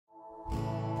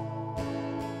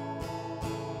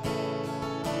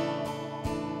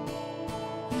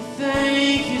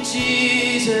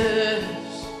Jesus,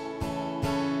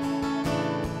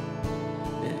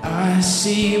 and I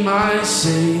see my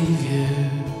Savior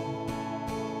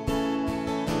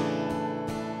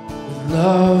with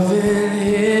love in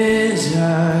His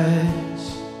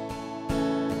eyes,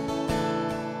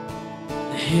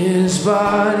 His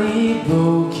body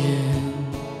broken,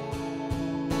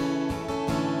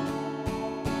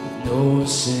 with no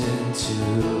sin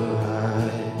to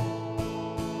hide.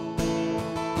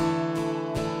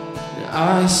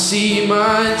 I see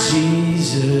my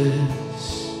Jesus,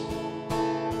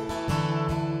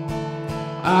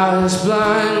 eyes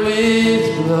blind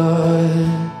with blood,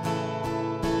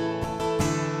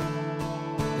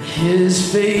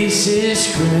 His face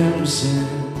is crimson,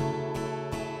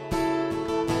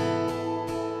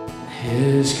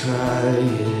 His cry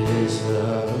is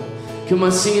love. Come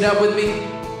on, sing it out with me.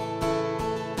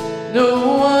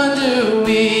 No wonder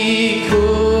we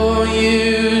call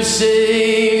you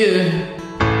Savior.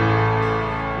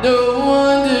 No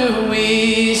wonder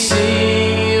we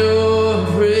sing your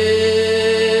praise.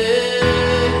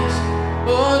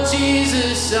 Oh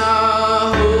Jesus,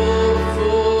 our hope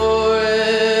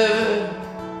forever.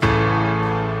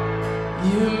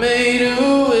 You made a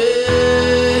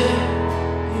way.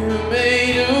 You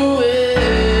made a way.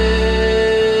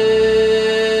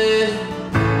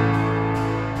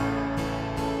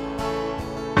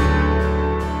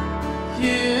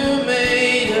 You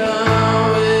made a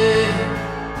way.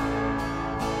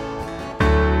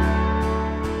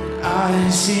 I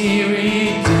see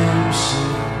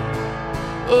redemption,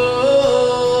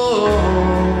 oh,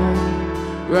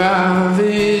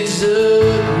 ravage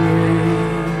the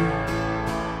grave,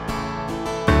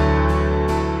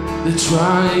 the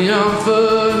triumph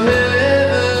of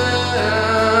heaven,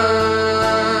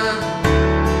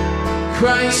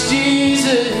 Christ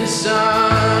Jesus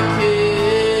our King.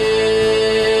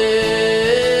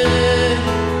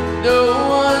 No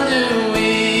wonder we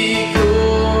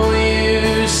call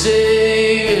you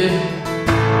Savior.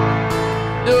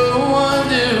 No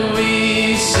wonder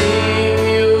we sing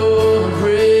your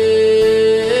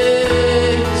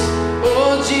praise.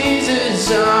 Oh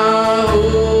Jesus, our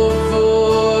hope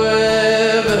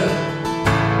forever.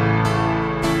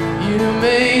 You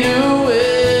made a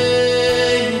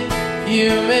way. You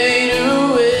made a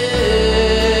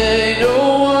way. No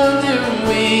wonder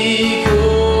we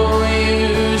call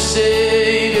you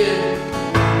Savior.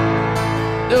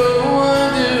 No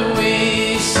wonder we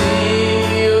sing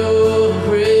your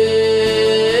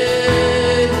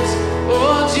praise.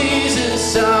 Oh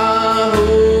Jesus, our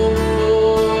hope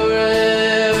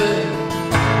forever.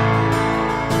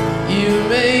 You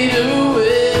made a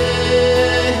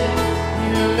way.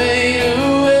 You made a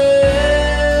way.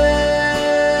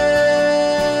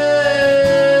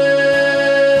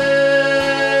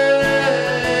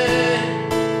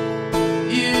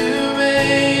 You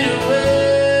made a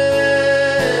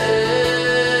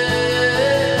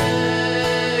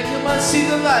way. Come on, see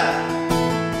the light.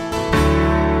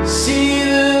 See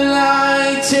the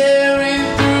light tearing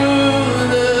through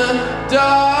the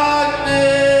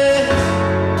darkness.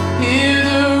 Hear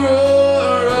the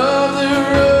roar of the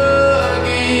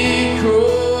rugged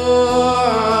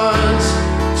cross.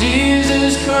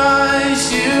 Jesus Christ,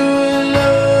 you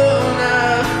alone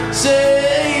have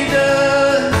saved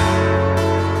us.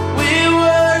 We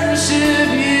worship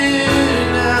you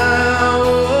now.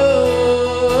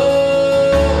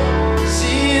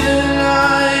 See the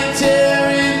light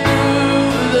tearing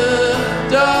through the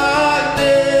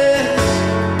darkness.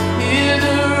 Hear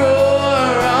the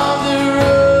roar of the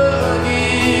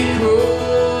rugged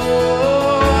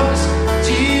cross.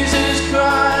 Jesus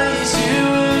Christ, you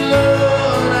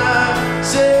alone have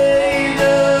saved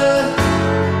us.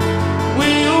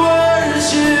 We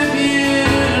worship you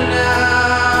now.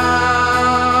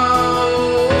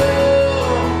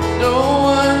 No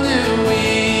wonder we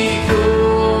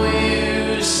call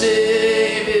you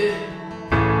Savior.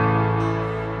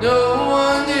 No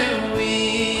wonder we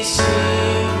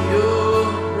sing your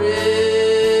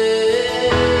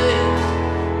praise.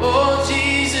 Oh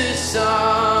Jesus,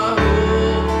 our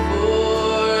hope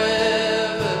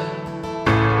forever.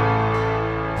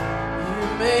 You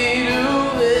made a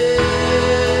way.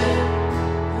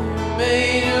 You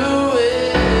made a way.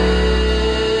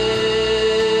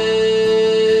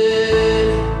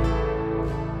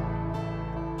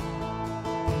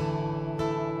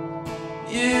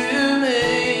 You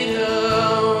made a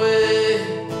way.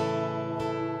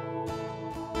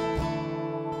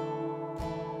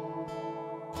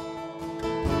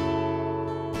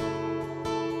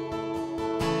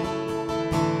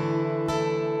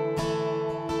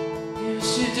 Yes,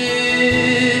 you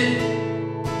did.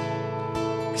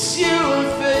 'Cause you were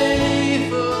faithful.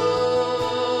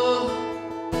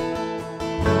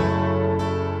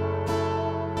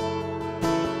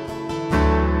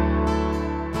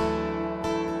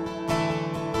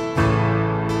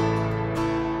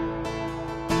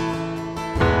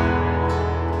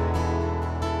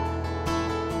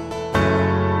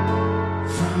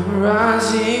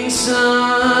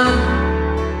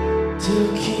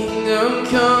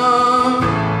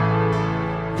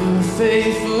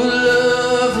 faithful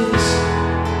love is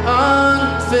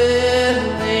unfailing.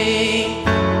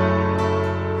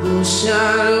 Though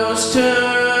shadows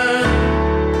turn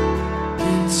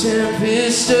and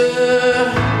tempests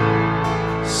stir,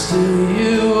 still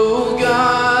you, oh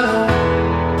God,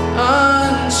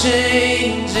 are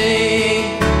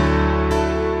unchanging.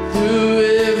 Through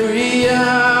every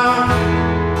hour,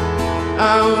 I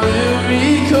will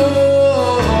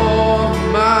recall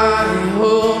my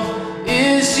hope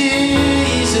is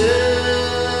Jesus.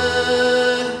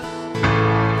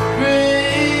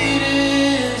 Great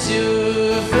is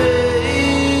your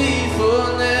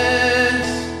faithfulness.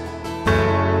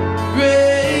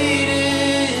 Great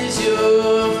is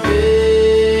your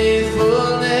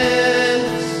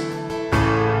faithfulness.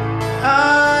 I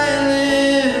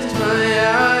lift my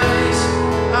eyes,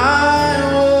 I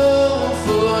won't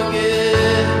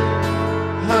forget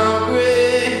how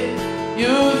great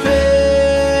your faithfulness.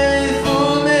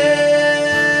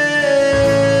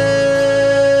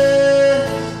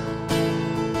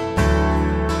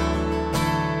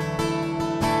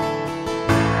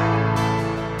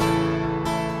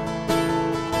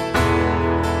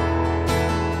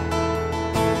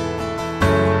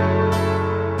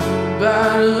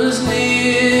 Battles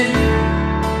near,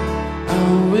 I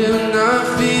will not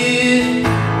fear,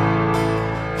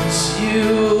 'cause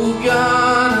you,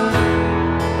 God,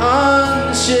 are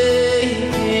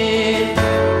unshaken.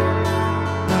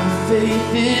 My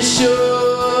faith is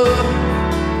sure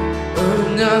of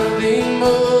nothing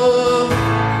more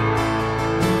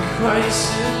than Christ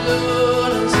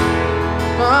alone is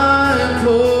my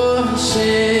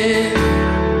portion.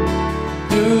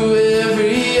 Through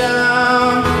every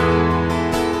hour,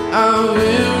 I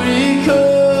will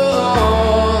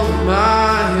recall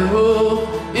my hope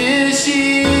is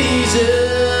Jesus.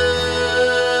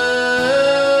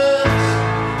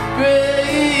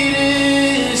 Great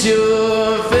is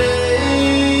your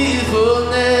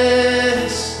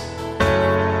faithfulness.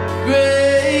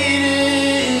 Great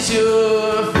is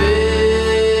your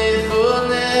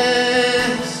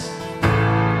faithfulness.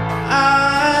 I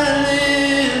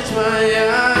lift my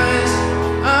eyes,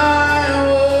 I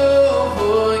won't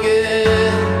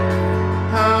forget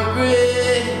how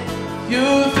great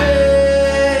your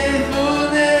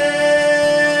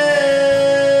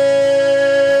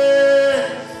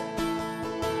faithfulness.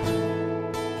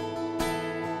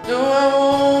 No, I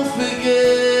won't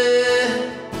forget.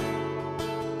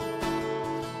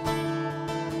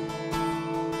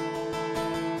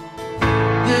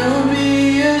 There'll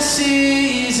be a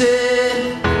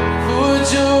season for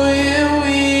joy and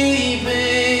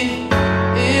weeping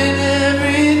in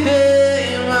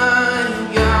everything. My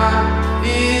God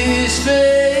is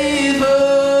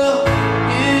faithful,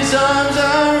 His arms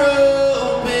are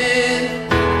open.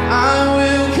 I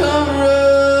will come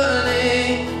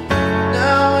running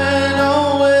now and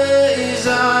always.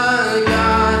 Our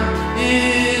God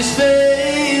is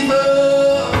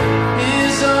faithful,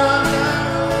 His arms are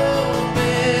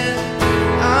open.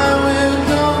 I will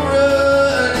come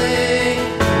running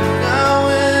now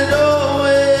and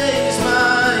always.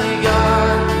 My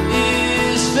God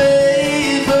is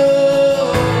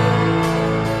faithful.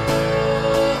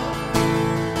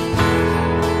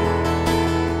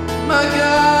 My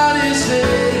God is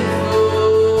faithful.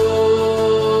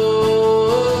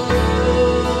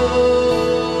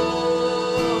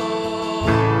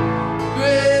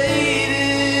 Great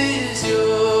is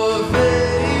your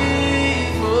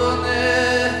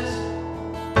faithfulness.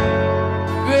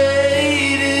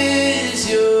 Great is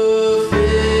your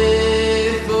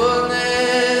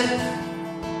faithfulness.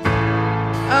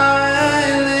 I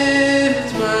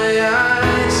lift my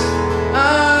eyes,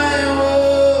 I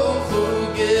won't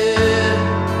forget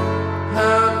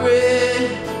how great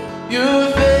your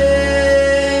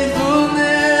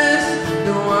faithfulness.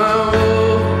 No, I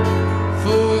won't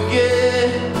forget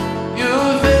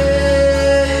your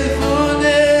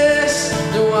faithfulness.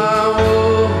 No, I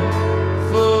won't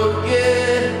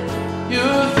forget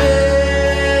your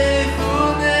faithfulness.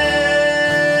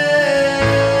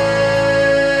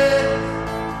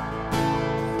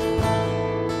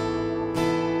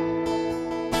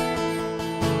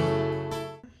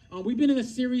 We've been in a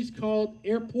series called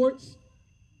Airports,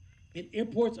 and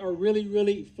airports are really,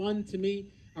 really fun to me.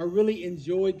 I really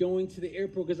enjoy going to the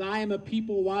airport because I am a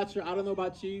people watcher. I don't know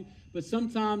about you, but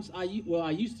sometimes I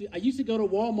used to go to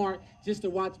Walmart just to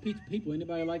watch people.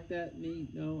 Anybody like that? Me?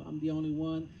 No, I'm the only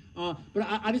one. But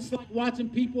I just like watching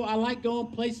people. I like going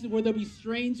places where there'll be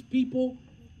strange people.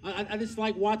 I just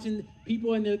like watching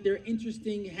people and their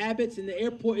interesting habits, and the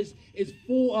airport is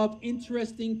full of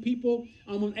interesting people.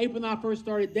 When April and I first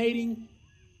started dating,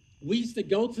 we used to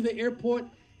go to the airport,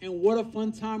 and what a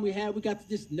fun time we had. We got to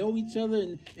just know each other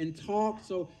and talk.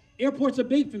 So airports are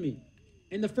big for me.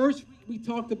 And the first week we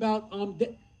talked about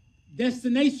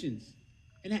destinations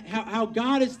and how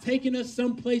God has taken us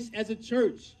someplace as a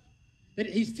church. That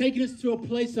he's taken us to a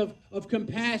place of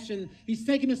compassion. He's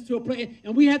taken us to a place,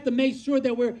 and we have to make sure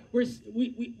that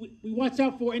we watch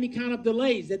out for any kind of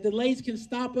delays. That delays can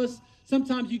stop us.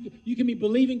 Sometimes you can be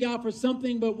believing God for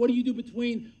something, but what do you do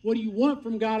between what do you want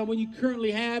from God and what you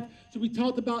currently have? So we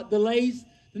talked about delays.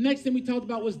 The next thing we talked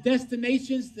about was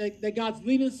destinations, that God's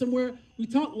leading us somewhere. We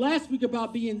talked last week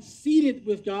about being seated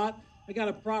with God. I got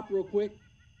a prop real quick.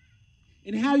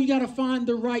 And how you got to find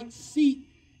the right seat,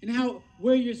 and how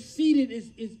where you're seated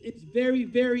is very,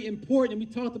 very important. And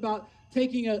we talked about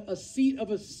taking a seat of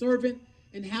a servant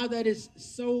and how that is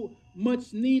so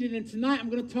much needed. And tonight I'm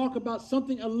going to talk about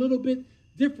something a little bit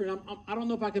different. I don't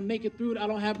know if I can make it through it. I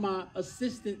don't have my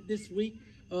assistant this week.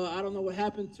 I don't know what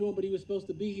happened to him, but he was supposed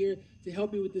to be here to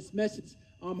help me with this message.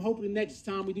 Hopefully next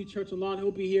time we do Church Online, he'll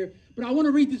be here. But I want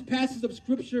to read this passage of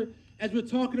Scripture as we're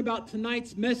talking about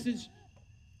tonight's message.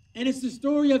 And it's the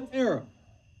story of Terah.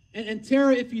 And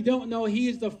Terah, if you don't know, he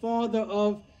is the father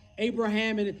of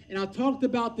Abraham. And I talked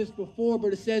about this before,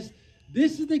 but it says,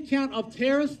 this is the account of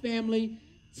Terah's family.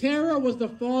 Terah was the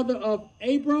father of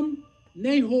Abram,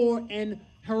 Nahor, and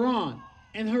Haran.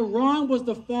 And Haran was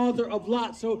the father of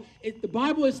Lot. So the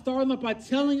Bible is starting off by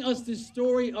telling us this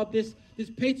story of this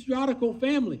patriarchal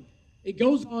family. It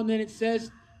goes on, then it says,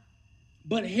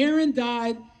 but Haran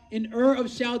died in Ur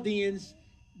of Chaldeans,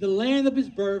 the land of his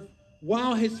birth,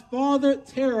 while his father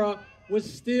Terah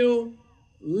was still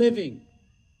living.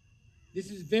 This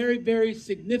is very, very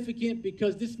significant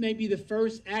because this may be the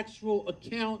first actual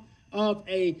account of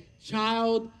a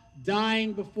child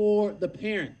dying before the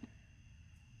parent.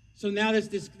 So now there's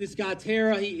this guy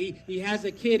Terah, he has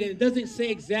a kid, and it doesn't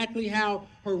say exactly how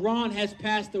Haran has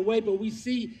passed away, but we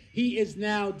see he is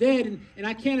now dead, and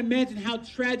I can't imagine how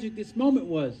tragic this moment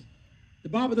was. The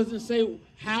Bible doesn't say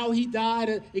how he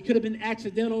died. It could have been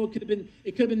accidental. It could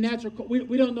have been natural.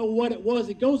 We don't know what it was.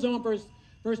 It goes on.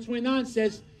 Verse 29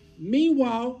 says,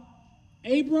 meanwhile,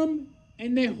 Abram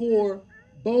and Nahor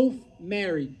both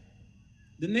married.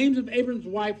 The names of Abram's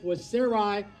wife was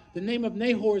Sarai. The name of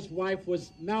Nahor's wife was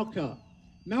Milcah.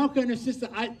 Milcah and her sister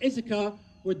Iscah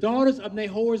were daughters of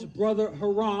Nahor's brother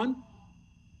Haran.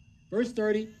 Verse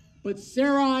 30. But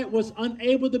Sarai was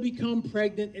unable to become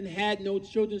pregnant and had no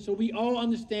children. So we all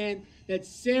understand that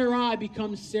Sarai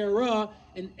becomes Sarah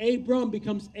and Abram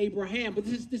becomes Abraham. But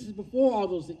this is before all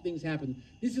those things happen.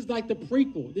 This is like the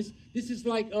prequel. This is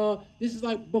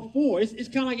like before. It's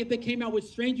kind of like if they came out with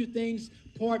Stranger Things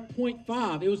Part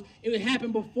 0.5. It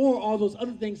happened before all those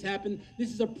other things happened.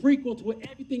 This is a prequel to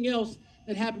everything else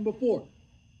that happened before.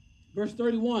 Verse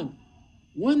 31.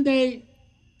 One day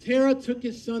Terah took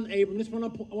his son Abram, this one I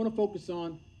want to focus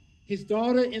on, his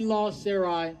daughter-in-law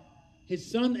Sarai, his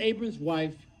son Abram's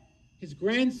wife, his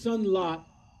grandson Lot,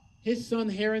 his son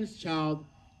Haran's child,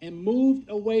 and moved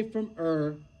away from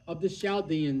Ur of the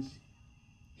Chaldeans.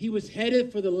 He was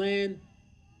headed for the land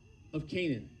of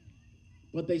Canaan.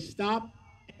 But they stopped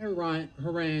at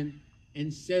Haran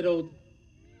and settled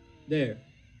there.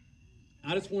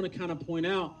 I just want to kind of point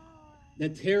out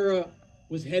that Terah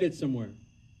was headed somewhere.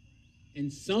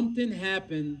 And something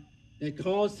happened that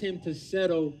caused him to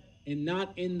settle and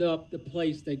not end up the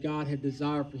place that God had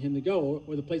desired for him to go,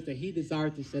 or the place that he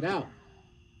desired to set out.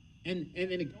 And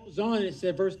then it goes on, and it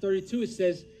said, verse 32, it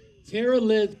says, Terah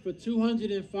lived for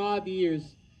 205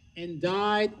 years and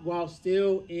died while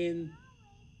still in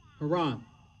Haran.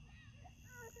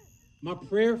 My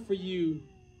prayer for you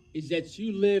is that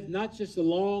you live not just a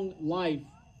long life,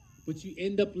 but you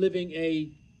end up living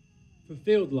a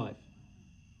fulfilled life.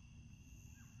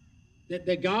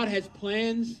 That God has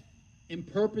plans and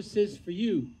purposes for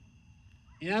you.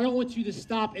 And I don't want you to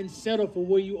stop and settle for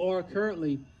where you are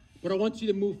currently, but I want you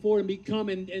to move forward and become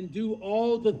and do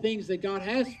all the things that God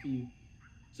has for you.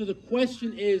 So the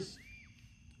question is,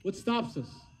 what stops us?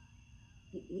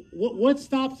 What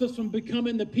stops us from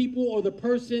becoming the people or the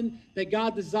person that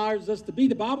God desires us to be?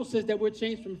 The Bible says that we're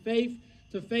changed from faith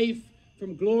to faith,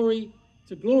 from glory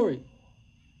to glory.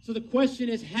 So the question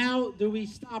is, how do we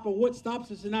stop, or what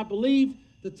stops us? And I believe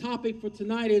the topic for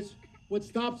tonight is, what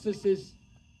stops us is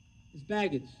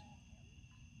baggage.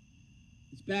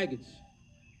 It's baggage.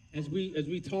 As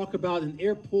we talk about an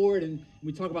airport and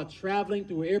we talk about traveling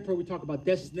through an airport, we talk about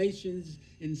destinations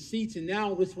and seats, and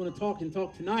now we just want to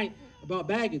talk tonight about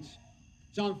baggage.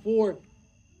 John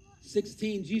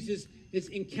 4:16, Jesus is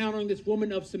encountering this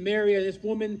woman of Samaria. This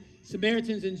woman,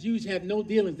 Samaritans and Jews have no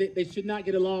dealings. They should not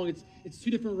get along. It's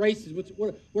two different races.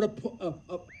 What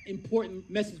a important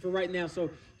message for right now. So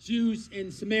Jews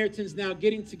and Samaritans now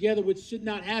getting together, which should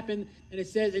not happen. And it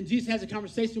says, and Jesus has a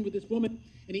conversation with this woman,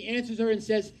 and he answers her and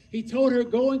says, he told her,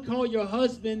 go and call your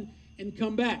husband and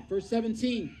come back. Verse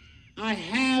 17, I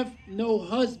have no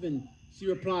husband, she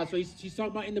replied. So she's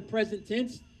talking about in the present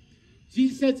tense.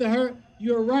 Jesus said to her,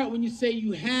 you're right when you say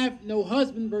you have no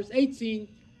husband. Verse 18,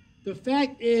 the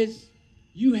fact is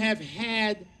you have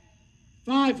had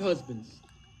 5 husbands,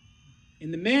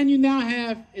 and the man you now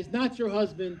have is not your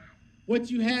husband.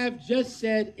 What you have just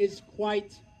said is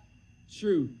quite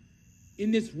true.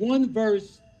 In this one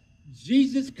verse,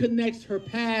 Jesus connects her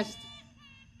past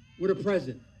with her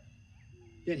present.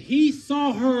 That he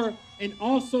saw her and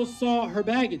also saw her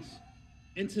baggage.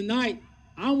 And tonight,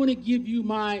 I want to give you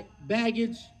my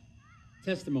baggage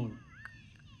testimony.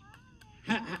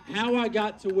 How I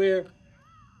got to where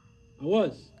I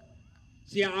was.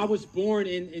 See, I was born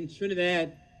in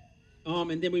Trinidad,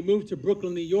 and then we moved to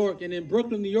Brooklyn, New York. And in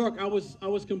Brooklyn, New York, I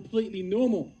was completely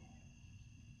normal.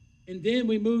 And then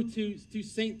we moved to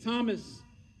St. Thomas,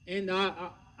 and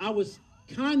I was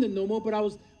kind of normal, but I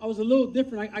was a little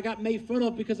different. I got made fun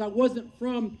of because I wasn't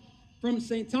from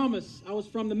St. Thomas. I was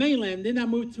from the mainland. Then I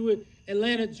moved to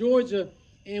Atlanta, Georgia.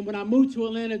 And when I moved to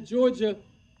Atlanta, Georgia,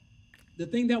 the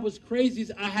thing that was crazy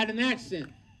is I had an accent.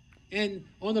 And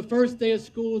on the first day of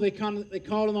school, they called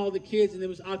on all the kids, and it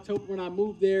was October when I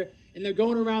moved there. And they're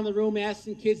going around the room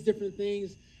asking kids different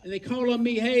things. And they call on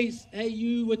me, hey,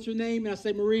 you, what's your name? And I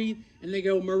say, Marie. And they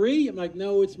go, Marie? I'm like,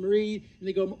 no, it's Marie. And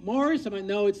they go, Morris? I'm like,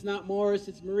 no, it's not Morris,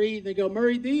 it's Marie. And they go,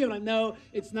 Murray D? I'm like, no,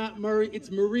 it's not Murray,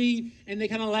 it's Marie. And they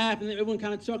kind of laugh, and everyone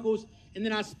kind of chuckles. And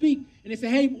then I speak, and they say,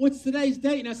 hey, what's today's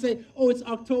date? And I say, oh, it's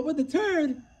October the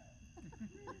 3rd.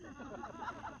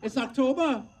 It's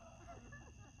October.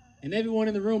 And everyone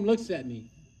in the room looks at me.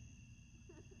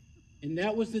 And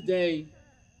that was the day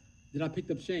that I picked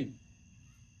up shame.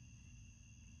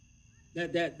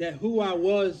 That who I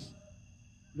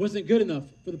wasn't good enough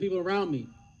for the people around me.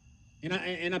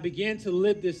 And I began to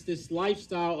live this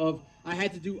lifestyle of I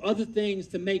had to do other things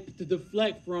to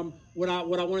deflect from what I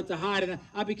wanted to hide. And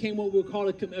I became what we would call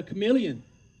a chameleon.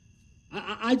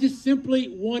 I just simply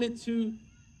wanted to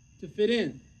fit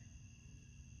in.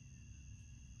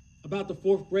 About the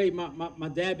 4th grade, my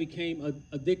dad became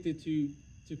addicted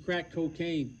to crack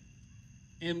cocaine.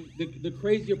 And the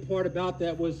crazier part about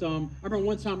that was, I remember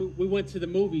one time we went to the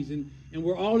movies, and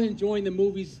we're all enjoying the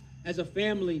movies as a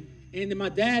family. And then my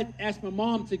dad asked my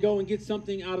mom to go and get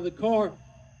something out of the car.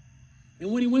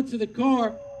 And when he went to the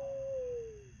car,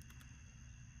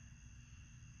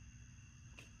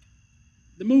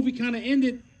 the movie kind of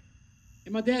ended,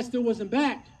 and my dad still wasn't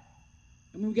back.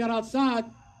 And when we got outside,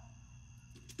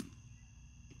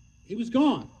 he was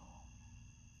gone.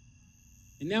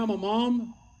 And now my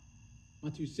mom, my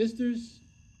 2 sisters,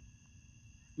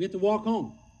 we had to walk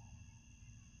home.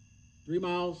 3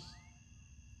 miles.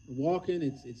 We're walking.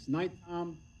 It's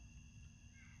nighttime.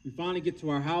 We finally get to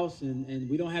our house, and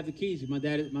we don't have the keys. My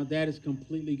dad is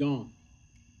completely gone.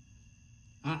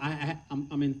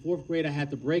 I'm in 4th grade. I had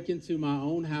to break into my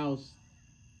own house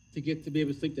to be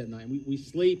able to sleep that night. We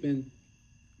sleep, and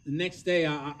the next day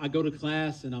I go to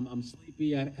class, and I'm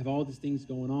sleepy. I have all these things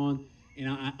going on. And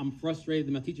I'm frustrated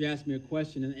that my teacher asked me a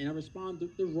question, and I respond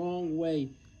the wrong way.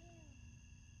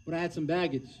 But I had some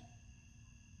baggage.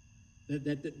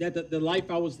 That the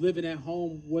life I was living at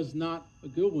home was not a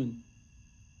good one.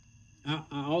 I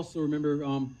also remember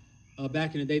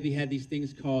back in the day they had these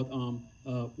things called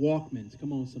Walkmans.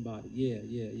 Come on, somebody.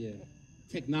 Yeah.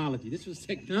 Technology. This was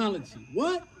technology.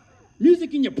 What?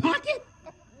 Music in your pocket?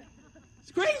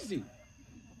 It's crazy.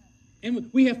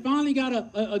 And we have finally got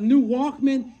a new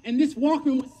Walkman, and this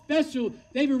Walkman was special.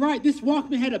 David Wright, this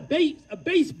Walkman had a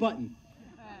bass button.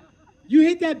 You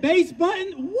hit that bass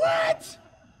button? What?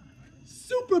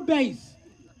 Super bass.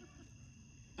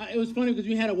 It was funny because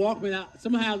we had a Walkman.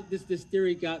 Somehow this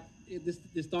theory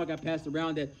this thought got passed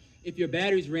around that if your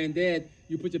batteries ran dead,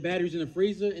 you put your batteries in the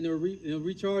freezer and they'll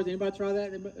recharge. Anybody try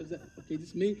that? Okay,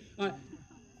 just me. All right.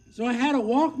 So I had a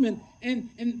Walkman, and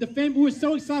the family, we were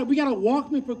so excited. We got a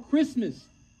Walkman for Christmas,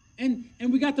 and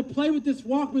we got to play with this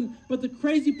Walkman. But the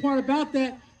crazy part about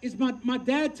that is my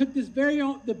dad took the very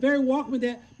Walkman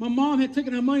that my mom had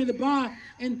taken her money to buy,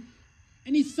 and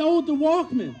he sold the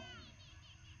Walkman.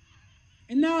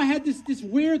 And now I had this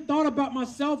weird thought about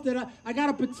myself that I got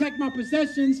to protect my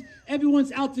possessions.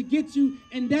 Everyone's out to get you.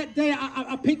 And that day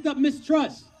I picked up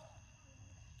mistrust.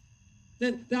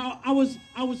 that I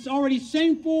was already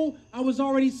shameful. I was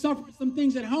already suffering some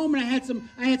things at home, and I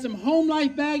had some home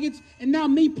life baggage. And now,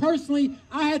 me personally,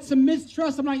 I had some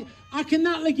mistrust. I'm like, I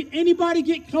cannot let anybody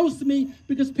get close to me,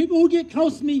 because people who get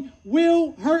close to me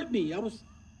will hurt me. I was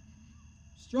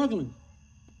struggling.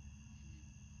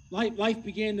 Life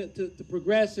began to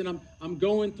progress, and I'm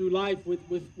going through life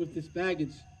with this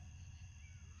baggage.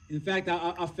 In fact,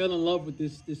 I fell in love with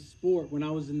this sport when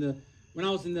I was in the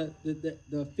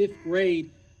fifth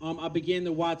grade. I began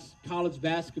to watch college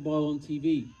basketball on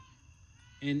TV,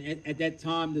 and at that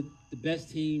time, the best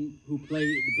team who played,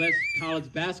 the best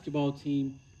college basketball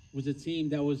team, was a team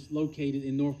that was located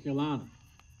in North Carolina,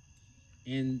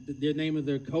 and their name of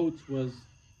their coach was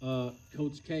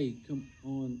Coach K. Come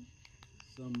on,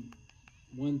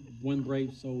 one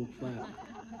brave soul clap.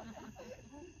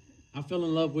 I fell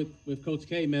in love with Coach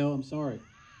K, Mel. I'm sorry.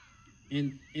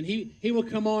 And he would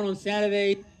come on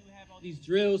Saturday. He would have all these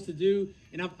drills to do,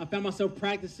 and I found myself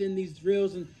practicing these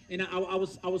drills, and I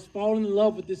was falling in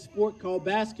love with this sport called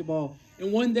basketball.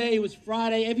 And one day, it was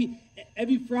Friday.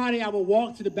 Every Friday, I would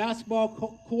walk to the basketball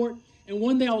court. And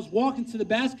one day, I was walking to the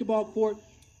basketball court,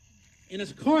 and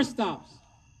his car stops.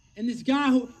 And this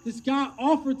guy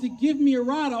offered to give me a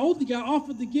ride. An older guy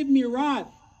offered to give me a ride.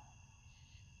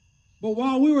 But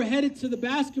while we were headed to the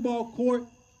basketball court,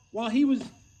 while he was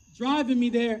driving me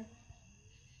there,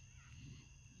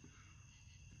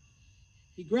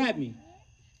 he grabbed me.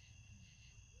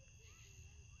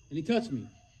 And he touched me.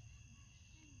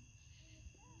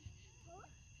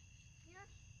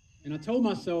 And I told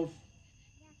myself,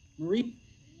 Marie,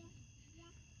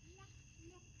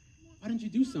 why didn't you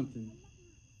do something?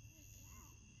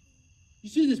 You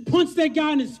should have just punched that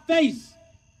guy in his face.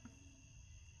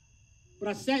 But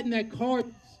I sat in that car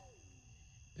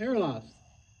paralyzed.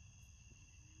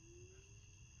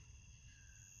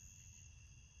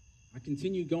 I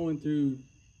continued going through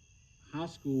high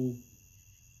school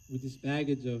with this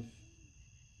baggage of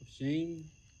shame,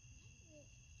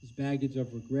 this baggage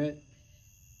of regret,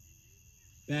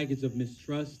 baggage of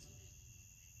mistrust,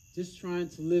 just trying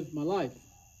to live my life.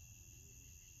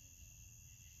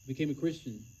 I became a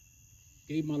Christian,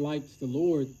 gave my life to the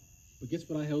Lord, but guess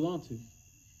what I held on to?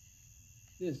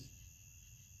 This.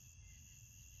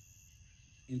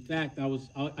 In fact,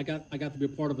 I got to be a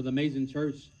part of an amazing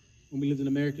church when we lived in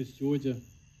Americus, Georgia,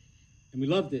 and we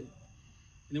loved it.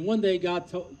 And then one day, God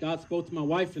spoke to my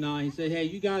wife and I. He said, "Hey,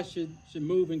 you guys should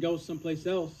move and go someplace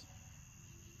else."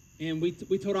 And we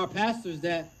told our pastors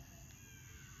that,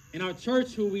 and our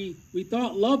church, who we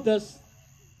thought loved us,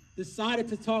 decided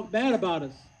to talk bad about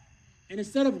us. And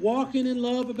instead of walking in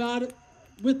love about it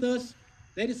with us,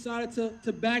 they decided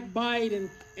to backbite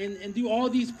and do all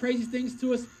these crazy things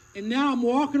to us. And now I'm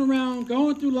walking around,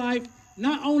 going through life,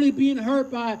 not only being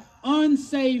hurt by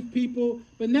unsaved people,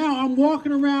 but now I'm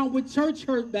walking around with church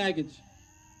hurt baggage.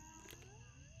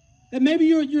 That maybe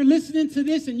you're listening to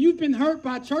this and you've been hurt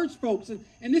by church folks,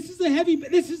 and this is a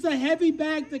heavy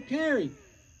bag to carry.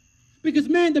 Because,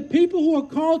 man, the people who are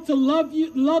called to love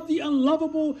the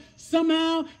unlovable,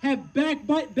 somehow have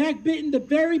backbitten the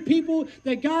very people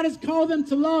that God has called them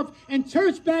to love. And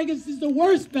church baggage is the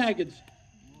worst baggage.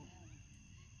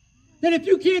 That if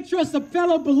you can't trust a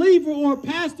fellow believer or a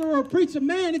pastor or a preacher,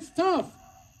 man, it's tough.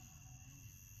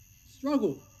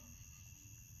 Struggle.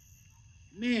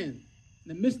 Man, in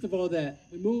the midst of all that,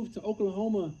 we moved to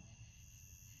Oklahoma.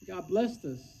 God blessed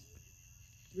us.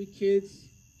 3 kids,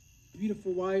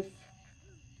 beautiful wife.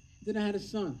 Then I had a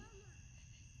son.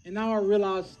 And now I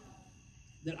realize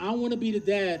that I want to be the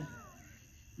dad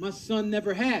my son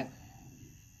never had.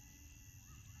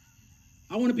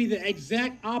 I want to be the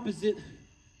exact opposite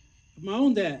of my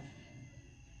own dad.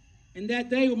 And that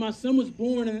day when my son was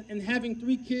born and having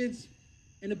 3 kids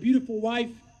and a beautiful wife,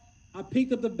 I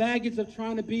picked up the baggage of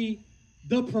trying to be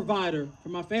the provider for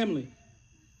my family.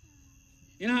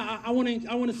 And I want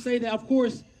to say that, of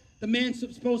course, the man's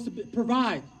supposed to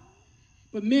provide.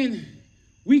 But men,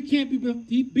 we can't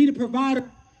be the provider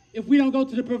if we don't go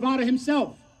to the provider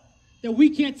himself. That we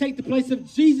can't take the place of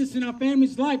Jesus in our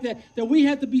family's life. That we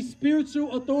have to be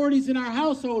spiritual authorities in our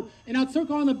household. And I took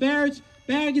on the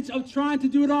baggage of trying to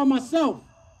do it all myself.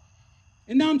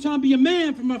 And now I'm trying to be a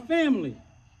man for my family.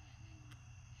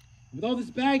 With all this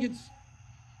baggage,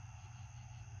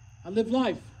 I live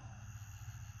life.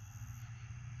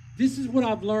 This is what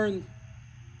I've learned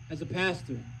as a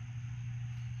pastor.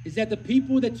 Is that the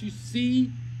people that you see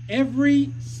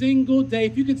every single day,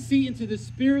 if you could see into the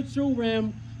spiritual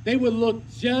realm, they would look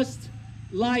just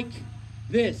like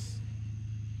this.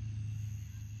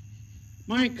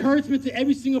 My encouragement to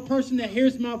every single person that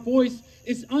hears my voice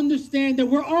is understand that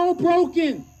we're all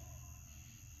broken.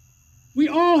 We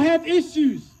all have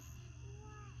issues.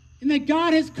 And that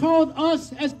God has called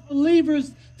us as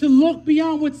believers to look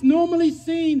beyond what's normally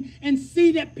seen and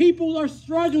see that people are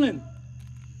struggling.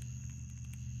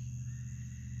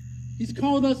 He's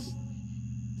called us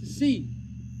to see.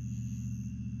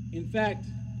 In fact,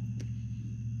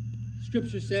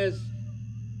 Scripture says,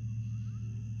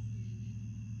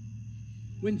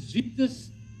 when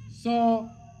Jesus saw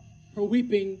her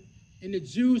weeping, and the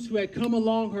Jews who had come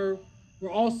along her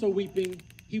were also weeping,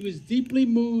 he was deeply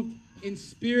moved in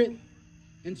spirit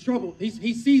and troubled.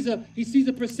 He sees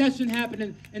a procession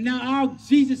happening, and now our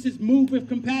Jesus is moved with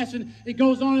compassion. It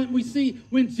goes on, and we see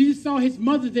when Jesus saw his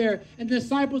mother there and the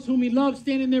disciples whom he loved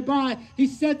standing nearby, he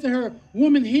said to her,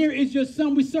 "Woman, here is your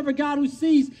son." We serve a God who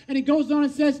sees. And it goes on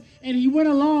and says, and he went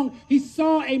along, he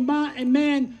saw a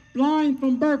man blind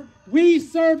from birth. We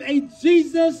serve a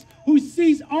Jesus who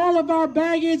sees all of our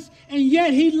baggage, and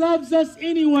yet he loves us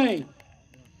anyway.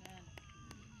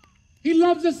 He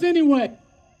loves us anyway.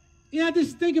 You know, I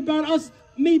just think about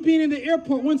me being in the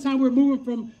airport. One time we were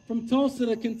moving from Tulsa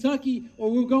to Kentucky, or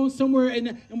we were going somewhere,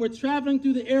 and we're traveling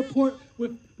through the airport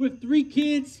with 3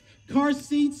 kids, car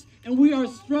seats, and we are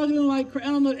struggling like crazy.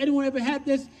 I don't know if anyone ever had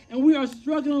this, and we are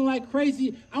struggling like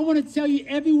crazy. I want to tell you,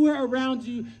 everywhere around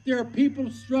you, there are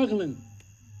people struggling.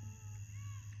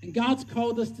 And God's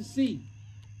called us to see,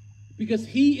 because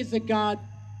he is a God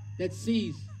that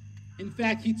sees. In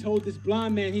fact, he told this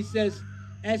blind man, he says,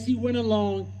 as he went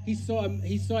along, he saw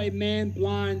a man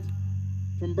blind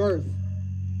from birth.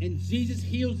 And Jesus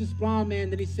heals this blind man.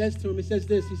 Then he says to him, he says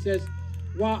this, he says,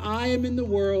 while I am in the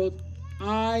world,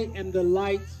 I am the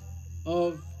light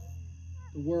of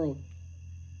the world.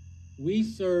 We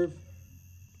serve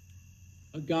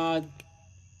a God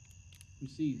who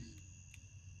sees.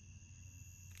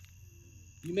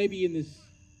 You may be in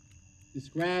this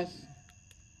grass,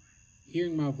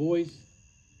 hearing my voice,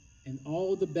 and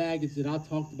all the baggage that I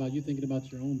talked about, you're thinking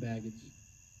about your own baggage.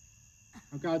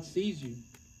 Our God sees you,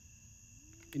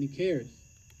 and he cares.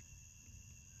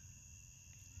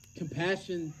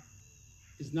 Compassion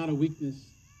is not a weakness,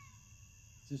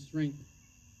 it's a strength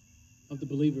of the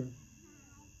believer.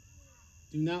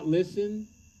 Do not listen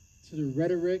to the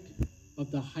rhetoric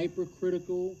of the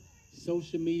hypercritical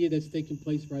social media that's taking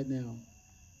place right now.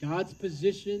 God's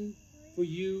position for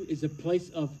you is a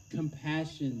place of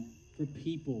compassion for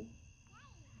people,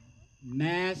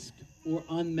 masked or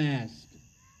unmasked.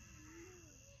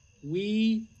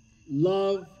 We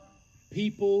love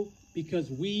people because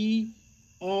we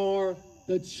are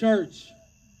the church.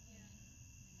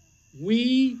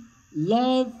 We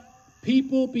love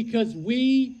people because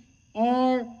we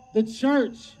are the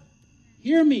church.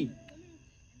 Hear me.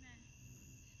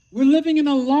 We're living in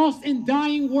a lost and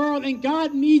dying world, and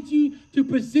God needs you to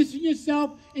position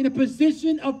yourself in a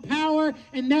position of power,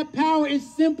 and that power is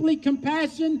simply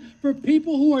compassion for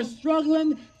people who are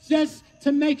struggling just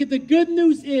to make it. The good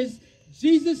news is,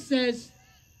 Jesus says,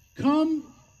 come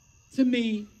to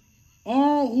me,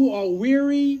 all who are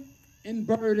weary and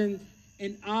burdened,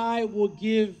 and I will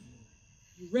give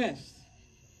you rest.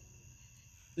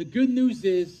 The good news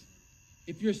is,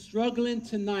 if you're struggling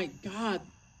tonight, God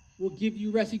will give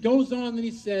you rest. He goes on and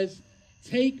he says,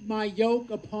 take my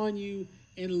yoke upon you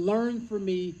and learn from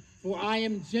me, for I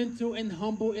am gentle and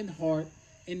humble in heart,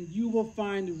 and you will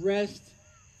find rest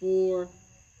for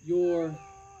your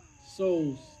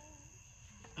souls.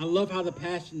 I love how the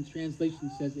Passion Translation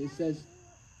says it. It says,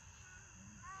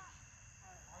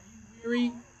 are you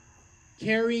weary,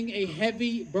 carrying a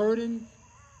heavy burden?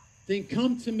 Then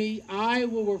come to me, I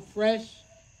will refresh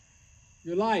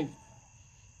your life.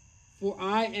 For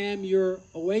I am your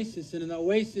oasis, and an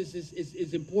oasis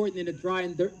is important in a dry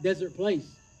and desert place.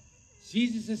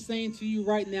 Jesus is saying to you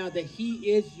right now that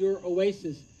he is your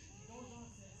oasis.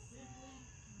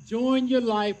 Join your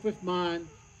life with mine.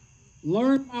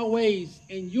 Learn my ways,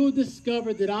 and you'll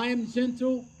discover that I am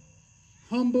gentle,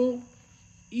 humble,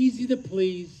 easy to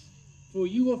please, for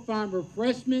you will find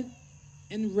refreshment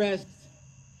and rest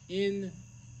in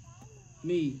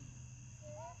me.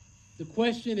 The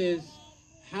question is,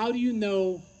 how do you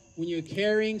know when you're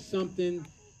carrying something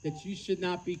that you should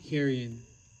not be carrying?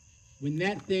 When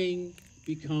that thing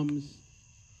becomes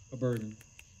a burden.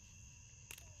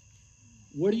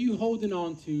 What are you holding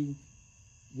on to?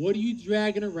 What are you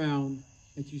dragging around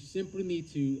that you simply need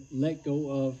to let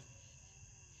go of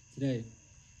today?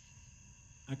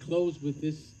 I close with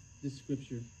this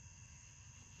scripture.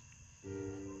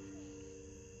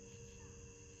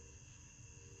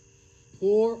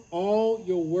 Pour all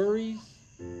your worries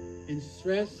and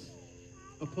stress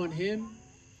upon him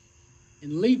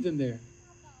and leave them there.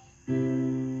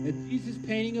 That Jesus is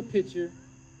painting a picture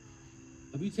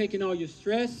of you taking all your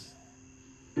stress,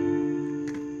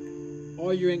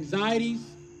 all your anxieties,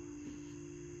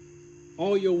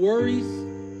 all your worries,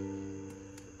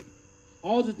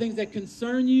 all the things that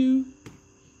concern you,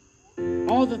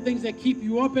 all the things that keep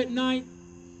you up at night,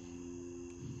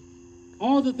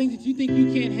 all the things that you think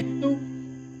you can't handle,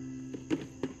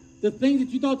 the things that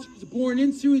you thought you was born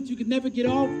into that you could never get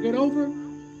over.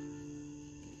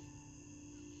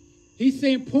 He's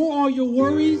saying, pour all your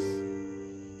worries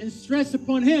and stress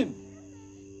upon him.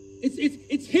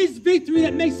 It's his victory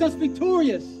that makes us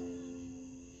victorious.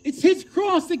 It's his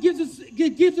cross that gives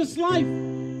us life.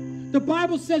 The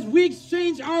Bible says we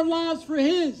exchange our lives for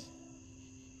his.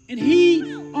 And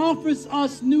he offers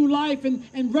us new life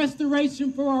and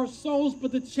restoration for our souls.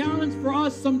 But the challenge for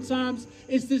us sometimes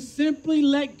is to simply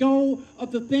let go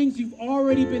of the things you've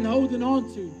already been holding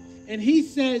on to. And he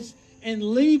says, and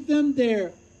leave them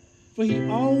there, for he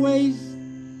always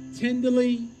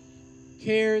tenderly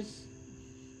cares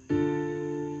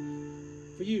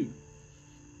for you.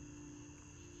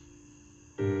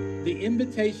 The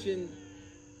invitation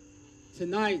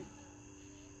tonight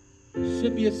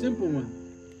should be a simple one.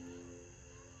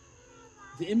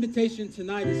 The invitation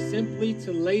tonight is simply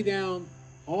to lay down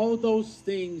all those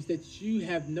things that you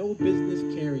have no business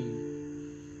carrying.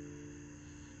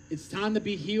 It's time to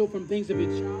be healed from things of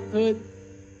your childhood,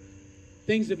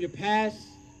 things of your past,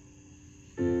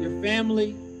 your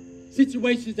family,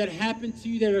 situations that happen to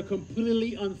you that are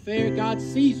completely unfair. God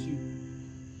sees you.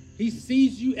 He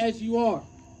sees you as you are.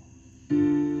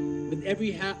 With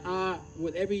every head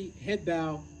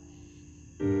bow,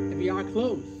 every eye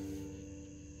closed.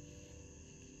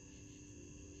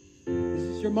 This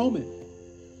is your moment.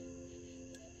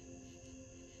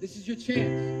 This is your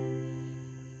chance.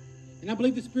 And I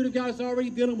believe the Spirit of God is already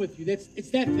dealing with you. It's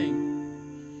that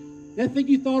thing. That thing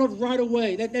you thought of right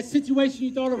away. That situation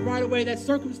you thought of right away. That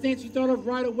circumstance you thought of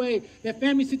right away. That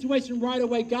family situation right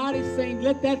away. God is saying,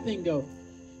 let that thing go.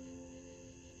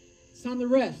 It's time to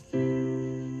rest.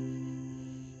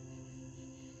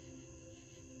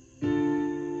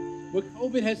 What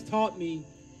COVID has taught me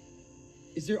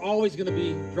is there's always going to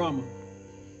be drama.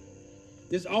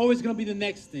 There's always going to be the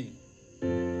next thing.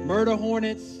 Murder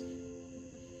hornets,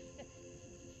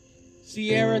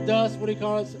 Sierra dust, what do you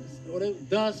call it?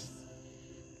 Dust,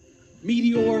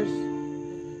 meteors.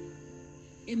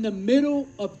 In the middle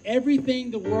of everything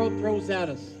the world throws at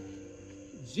us,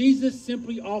 Jesus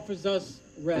simply offers us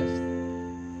rest.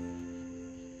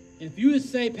 And if you would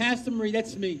say, Pastor Marie,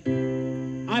 that's me.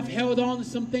 I've held on to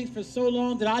some things for so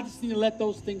long that I just need to let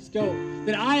those things go.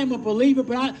 That I am a believer,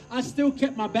 but I still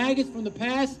kept my baggage from the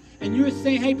past. And you're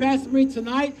saying, hey, Pastor Marie,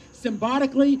 tonight,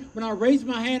 symbolically, when I raise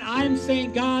my hand, I am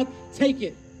saying, God, take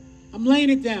it. I'm laying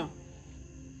it down.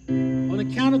 On the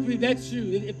count of three, that's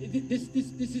you. If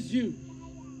this is you.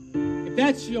 If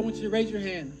that's you, I want you to raise your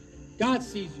hand. God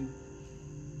sees you.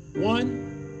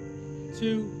 1,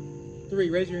 2, 3.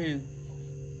 Raise your hand.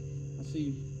 I see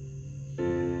you.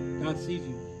 God sees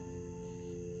you.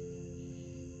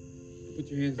 Put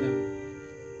your hands down.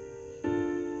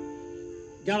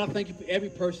 God, I thank you for every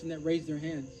person that raised their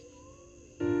hands.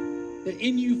 That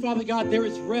in you, Father God, there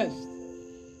is rest.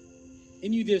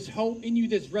 In you, there's hope. In you,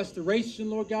 there's restoration,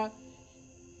 Lord God.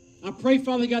 I pray,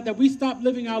 Father God, that we stop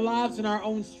living our lives in our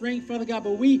own strength, Father God,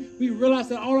 but we realize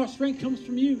that all our strength comes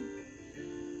from you.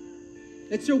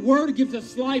 That your word gives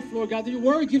us life, Lord God. That your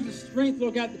word gives us strength,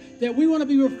 Lord God. That we want to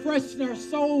be refreshed in our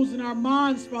souls and our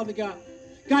minds, Father God.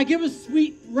 God, give us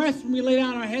sweet rest when we lay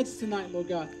down our heads tonight, Lord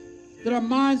God. That our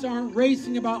minds aren't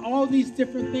racing about all these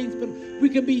different things, but we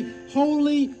can be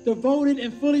wholly devoted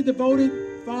and fully devoted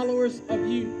followers of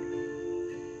you.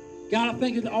 God, I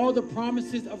thank you that all the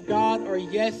promises of God are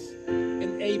yes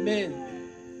and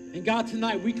amen. And God,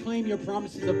 tonight we claim your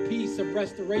promises of peace, of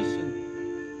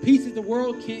restoration. Peace that the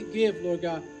world can't give, Lord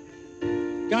God.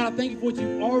 God, I thank you for what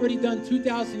you've already done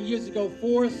 2,000 years ago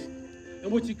for us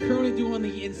and what you currently do on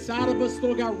the inside of us,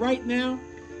 Lord God, right now,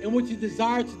 and what you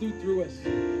desire to do through us.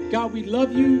 God, we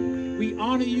love you, we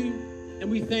honor you, and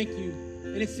we thank you.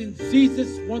 And it's in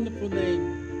Jesus' wonderful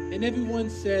name. And everyone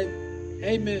said,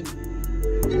 amen.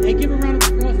 And give a round of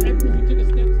applause to everyone who took a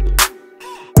step tonight.